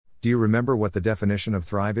Do you remember what the definition of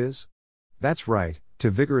thrive is? That's right,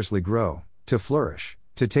 to vigorously grow, to flourish,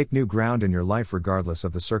 to take new ground in your life regardless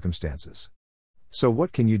of the circumstances. So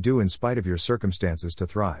what can you do in spite of your circumstances to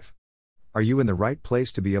thrive? Are you in the right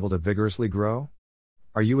place to be able to vigorously grow?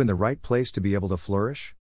 Are you in the right place to be able to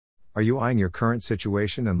flourish? Are you eyeing your current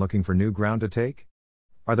situation and looking for new ground to take?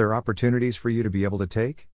 Are there opportunities for you to be able to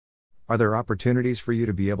take? Are there opportunities for you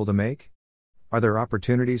to be able to make? Are there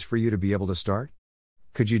opportunities for you to be able to start?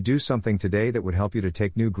 Could you do something today that would help you to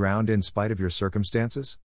take new ground in spite of your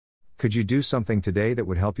circumstances? Could you do something today that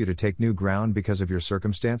would help you to take new ground because of your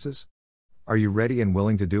circumstances? Are you ready and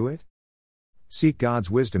willing to do it? Seek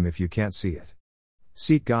God's wisdom if you can't see it.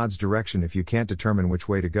 Seek God's direction if you can't determine which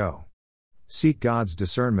way to go. Seek God's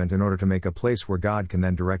discernment in order to make a place where God can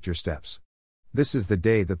then direct your steps. This is the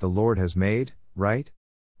day that the Lord has made, right?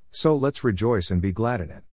 So let's rejoice and be glad in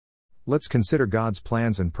it. Let's consider God's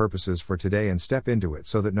plans and purposes for today and step into it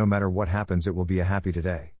so that no matter what happens it will be a happy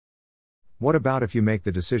today. What about if you make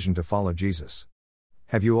the decision to follow Jesus?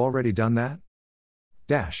 Have you already done that?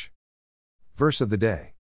 Verse of the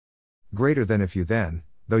day. Greater than if you then,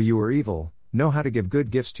 though you are evil, know how to give good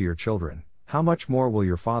gifts to your children, how much more will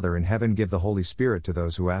your Father in heaven give the Holy Spirit to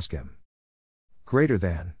those who ask Him? Greater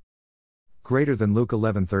than. Greater than Luke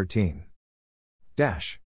 11:13.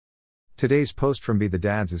 Today's post from Be the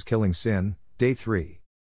Dads is Killing Sin, Day 3.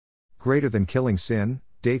 Greater than killing sin,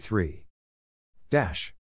 Day 3.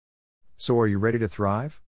 So are you ready to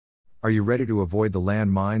thrive? Are you ready to avoid the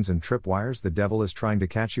landmines and tripwires the devil is trying to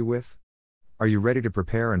catch you with? Are you ready to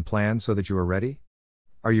prepare and plan so that you are ready?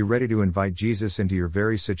 Are you ready to invite Jesus into your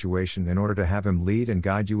very situation in order to have Him lead and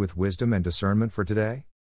guide you with wisdom and discernment for today?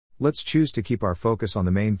 Let's choose to keep our focus on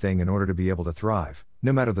the main thing in order to be able to thrive,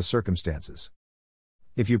 no matter the circumstances.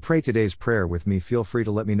 If you pray today's prayer with me, feel free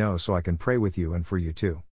to let me know so I can pray with you and for you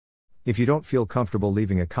too. If you don't feel comfortable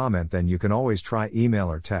leaving a comment, then you can always try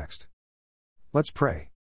email or text. Let's pray.